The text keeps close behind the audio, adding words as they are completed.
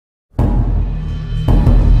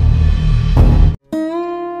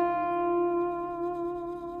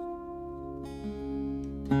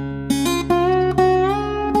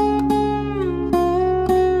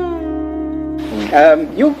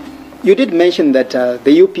You did mention that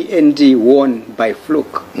the UPND won by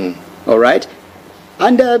fluke. All right.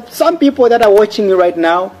 And some people that are watching you right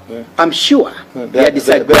now, I'm sure they are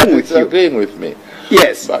disagreeing with you. Disagreeing with me.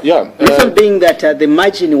 Yes. But, yeah. Reason being that the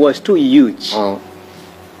margin was too huge.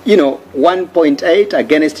 You know, 1.8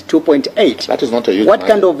 against 2.8. That is not a huge What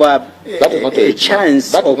margin. kind of a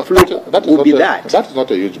chance of fluke would be that? That is not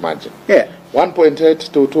a huge margin. Yeah.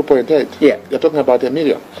 1.8 to 2.8. Yeah. You're talking about 1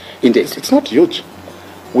 million. Indeed. It's not huge.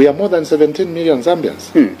 We are more than 17 million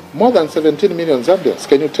Zambians. More than 17 million Zambians.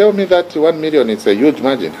 Can you tell me that 1 million is a huge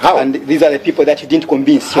margin? How? And these are the people that you didn't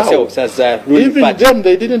convince yourselves as ruling Even party. them,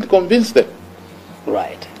 they didn't convince them.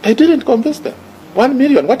 Right. They didn't convince them. 1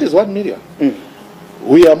 million. What is 1 million?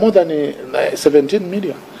 We are more than 17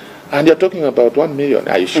 million. And you're talking about 1 million.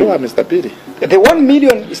 Are you sure, Mr. Piri? The 1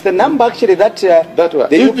 million is the number actually that the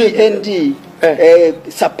UPND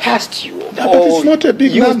surpassed you. But it's not a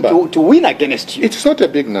big number. To win against you. It's not a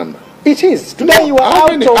big number. It is. Today you are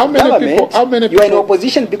out of government. How many you are in people?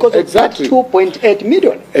 opposition because Exactly. of that 2.8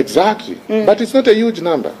 million. Exactly. But it's not a huge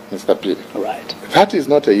number, Mr. Piri. Right. That is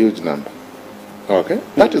not a huge number. Okay?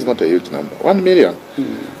 That is not a huge number. 1 million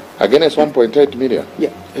against 1.8 million.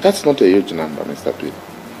 Yeah. That's not a huge number, Mr. Piri.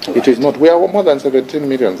 Right. It is not. We are more than 17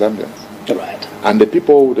 million Zambians. Right. And the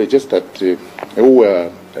people who registered, who were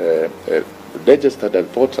registered as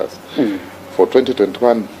voters for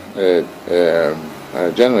 2021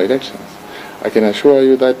 general elections, I can assure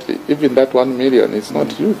you that even that 1 million is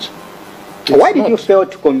not huge. Why did you fail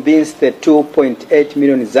to convince the 2.8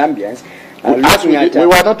 million Zambians? We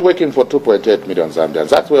were not working for 2.8 million Zambians.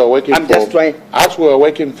 That we were working I'm just trying. As we were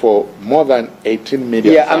working for more than 18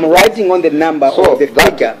 million. Yeah, Zambians. I'm writing on the number of the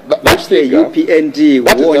figure which the UPND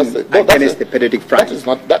won against the Patriotic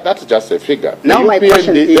Front. That's just a figure. Now my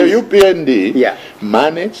question is, the UPND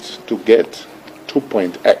managed to get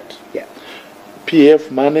 2.8. Yeah. PF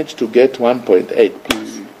managed to get 1.8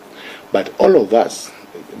 plus. But all of us,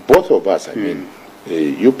 both of us, I mean,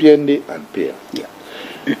 UPND and PF. Yeah.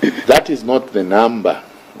 That is not the number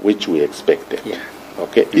which we expected. Yeah.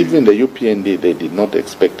 Okay, even the UPND, they did not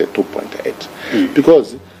expect a 2.8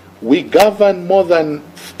 because we govern more than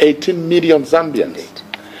 18 million Zambians. Indeed.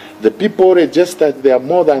 The people registered, they are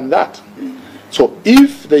more than that. So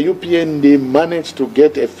if the UPND managed to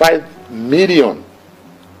get a 5 million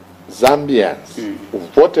Zambians who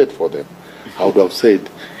voted for them, I would have said,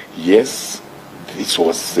 yes, this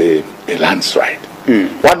was a landslide.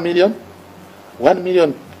 1 million? 1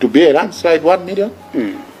 million to be a landslide, 1 million?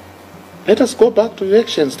 Let us go back to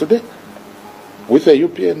elections today with the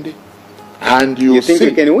UPND. And you think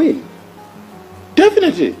we can win?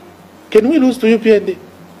 Definitely. Can we lose to UPND?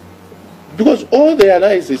 Because all their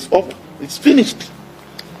lies is over. It's finished.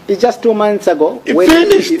 It's just 2 months ago. It when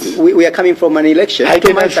finished. We are coming from an election. I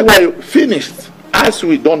can assure you, finished. As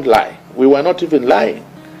we don't lie. We were not even lying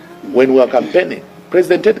when we were campaigning.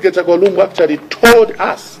 President Edgar Chagwa actually told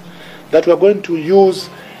us that we are going to use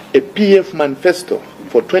a PF manifesto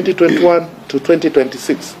for 2021 to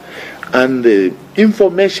 2026. And the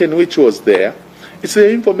information which was there, it's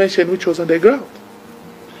the information which was on the ground.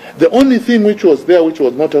 The only thing which was there which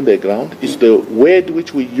was not on the ground is the word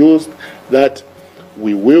which we used, that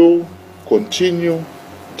we will continue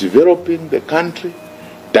developing the country,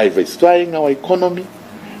 diversifying our economy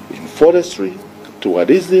in forestry,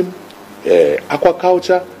 tourism,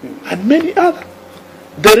 aquaculture, and many other.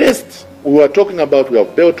 The rest, we were talking about, we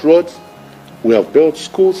have built roads, we have built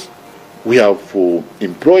schools, we have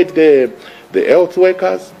employed the health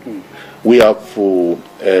workers, we have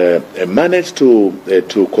managed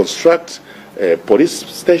to construct police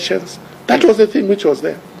stations. That was the thing which was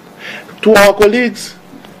there. To our colleagues,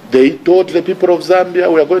 they told the people of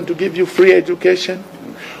Zambia, we are going to give you free education.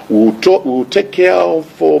 We'll take care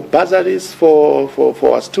of bursaries for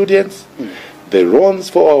our students, the loans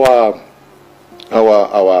for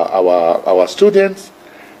our students,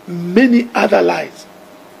 many other lies.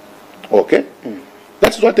 Okay?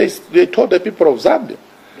 That's what they told the people of Zambia.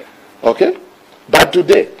 Okay? But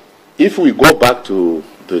today, if we go back to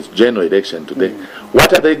the general election today,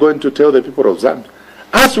 what are they going to tell the people of Zambia?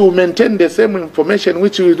 As we maintain the same information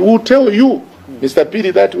which we will tell you, Mr.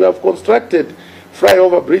 Piri, that we have constructed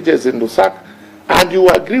flyover bridges in Lusaka, and you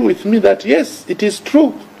agree with me that yes, it is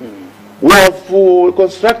true. We have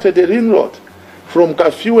constructed a ring road from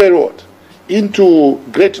Kafue Road into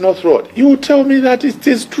Great North Road. You tell me that it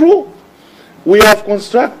is true. We have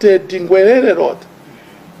constructed Ngwerere Road,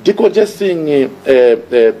 decongesting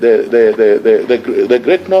the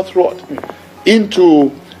Great North Road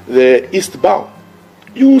into the eastbound.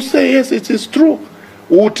 You say yes, it is true.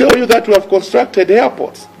 We will tell you that we have constructed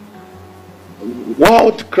airports,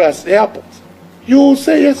 world-class airports, you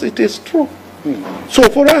say, yes, it is true. So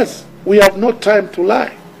for us, we have no time to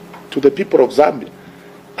lie to the people of Zambia.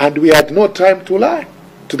 And we had no time to lie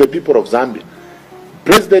to the people of Zambia.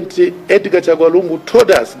 President Edgar Chagwa Lungu told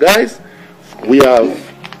us, guys,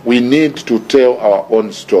 we need to tell our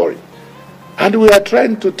own story. And we are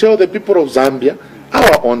trying to tell the people of Zambia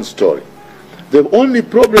our own story. The only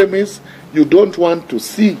problem is you don't want to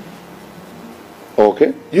see.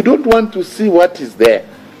 Okay? You don't want to see what is there.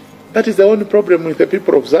 That is the only problem with the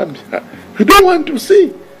people of Zambia. You don't want to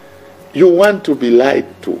see. You want to be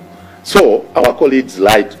lied to. So, our colleagues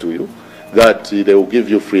lied to you that they will give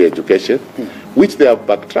you free education, which they have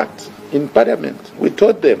backtracked in Parliament. We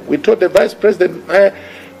told them, we told the Vice President,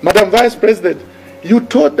 Madam Vice President, you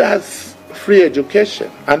told us free education.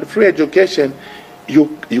 And free education,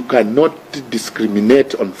 you cannot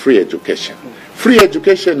discriminate on free education. Free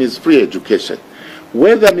education is free education.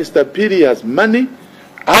 Whether Mr. Piri has money,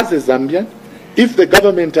 as a Zambian, if the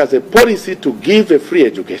government has a policy to give a free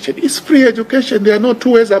education, it's free education. There are no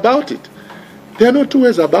two ways about it. There are no two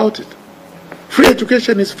ways about it. Free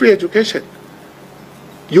education is free education.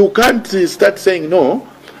 You can't start saying, no,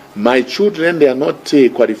 my children, they are not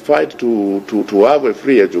qualified to have a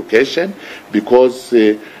free education because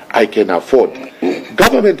I can afford.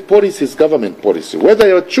 Government policy is government policy. Whether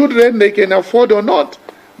your children, they can afford or not,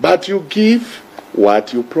 but you give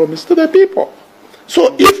what you promise to the people.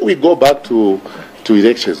 So if we go back to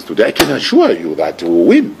elections today, I can assure you that we will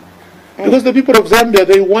win. Because the people of Zambia,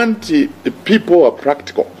 they want the people who are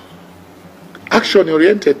practical,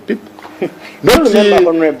 action-oriented people. Not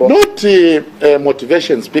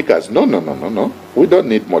motivation speakers. No. We don't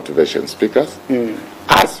need motivation speakers.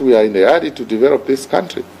 As we are in the hurry to develop this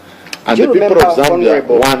country. And the people of Zambia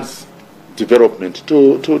wants development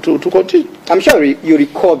to continue. I'm sure you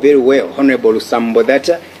recall very well, Honorable Lusambo, that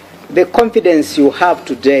the confidence you have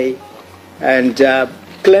today and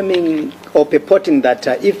claiming or purporting that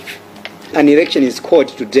if an election is called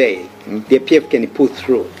today, the PF can pull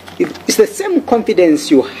through. It's the same confidence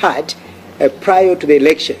you had prior to the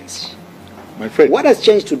elections. My friend. What has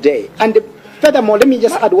changed today? And furthermore, let me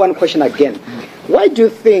just add one question again. Why do you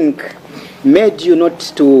think made you not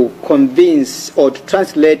to convince or to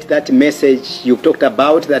translate that message you've talked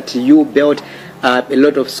about, that you built a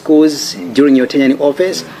lot of schools during your tenure in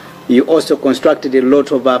office? You also constructed a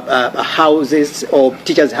lot of houses or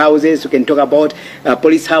teachers' houses. You can talk about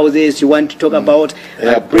police houses. You want to talk about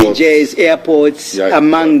bridges, airports,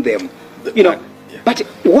 among them. You know, but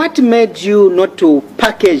what made you not to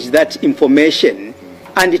package that information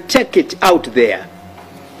and take it out there?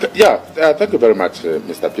 Thank you very much,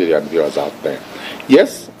 Mr. Piri and viewers out there.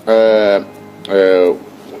 Yes,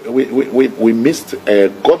 we missed a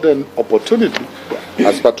golden opportunity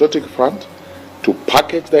as Patriotic Front to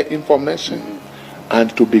package the information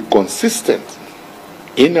and to be consistent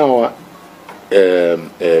in our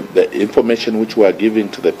the information which we are giving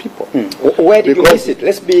to the people. Where did you miss it?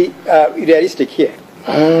 Let's be realistic here.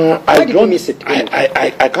 Where did you miss it?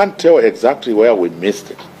 I can't tell exactly where we missed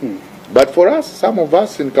it. But for us, some of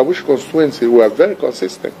us in Kabushi constituency, we are very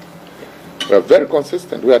consistent. We are very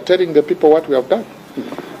consistent. We are telling the people what we have done.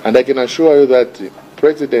 And I can assure you that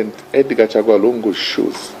President Edgar Chagwa Lungu's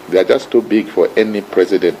shoes, they are just too big for any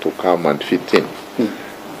president to come and fit in.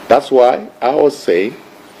 That's why I was saying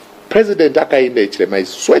President Hakainde Hichilema is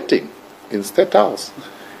sweating in State House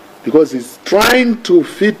because he's trying to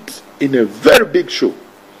fit in a very big shoe.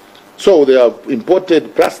 So they have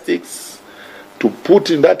imported plastics to put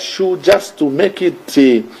in that shoe just to make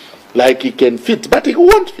it like it can fit, but it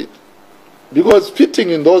won't fit. Because fitting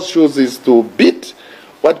in those shoes is to beat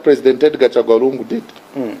what President Edgar Chagwa Lungu did.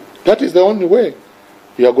 That is the only way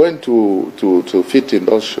we are going to fit in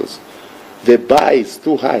those shoes. The bar is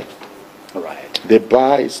too high. Right. The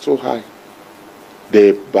bar is too high.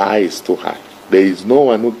 The bar is too high. There is no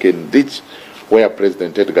one who can reach where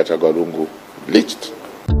President Edgar Chagwa Lungu reached.